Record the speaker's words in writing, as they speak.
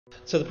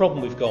So the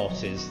problem we've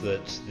got is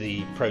that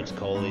the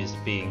protocol is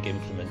being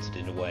implemented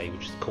in a way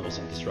which is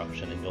causing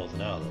disruption in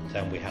Northern Ireland,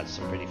 and we had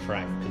some pretty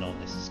frank and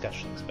honest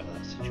discussions about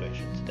that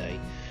situation today.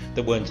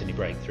 There weren't any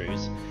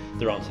breakthroughs,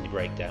 there aren't any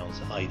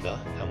breakdowns either,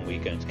 and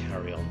we're going to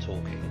carry on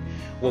talking.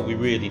 What we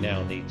really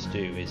now need to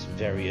do is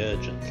very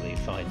urgently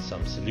find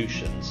some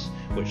solutions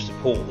which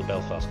support the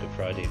Belfast Good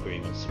Friday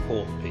Agreement,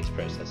 support the peace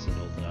process in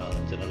Northern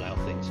Ireland, and allow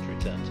things to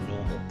return to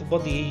normal.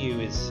 What the EU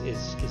is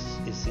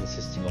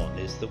insisting on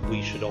is that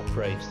we should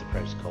operate the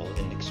protocol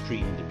in an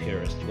extremely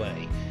purist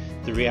way.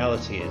 The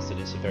reality is that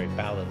it's a very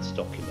balanced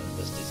document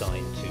that's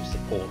designed to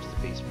support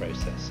the peace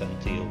process and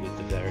deal with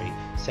the very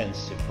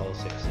sensitive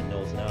politics in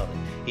Northern Ireland.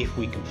 If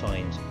we can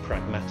find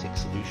pragmatic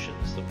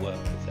solutions that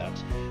work with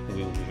that,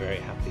 we will be very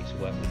happy to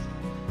work with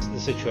them. The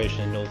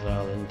situation in Northern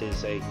Ireland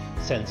is a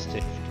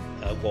sensitive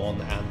one,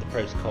 and the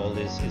protocol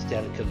is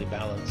delicately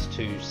balanced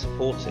to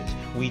support it.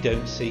 We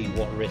don't see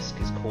what risk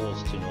is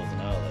caused to Northern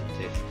Ireland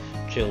if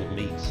chilled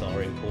meats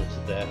are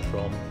imported there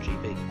from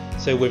GB.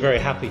 So we're very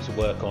happy to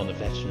work on a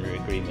veterinary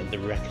agreement that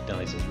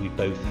recognises we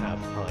both have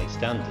high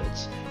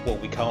standards.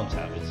 What we can't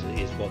have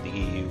is what the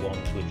EU want,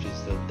 which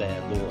is that their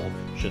law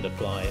should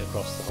apply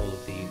across the whole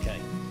of the UK.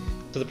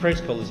 So the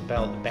protocol is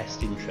about the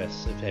best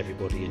interests of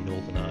everybody in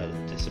Northern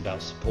Ireland. It's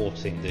about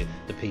supporting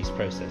the peace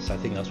process. I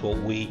think that's what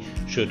we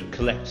should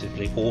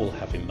collectively all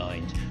have in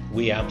mind.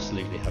 We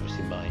absolutely have it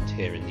in mind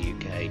here in the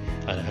UK,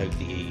 and I hope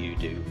the EU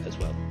do as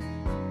well.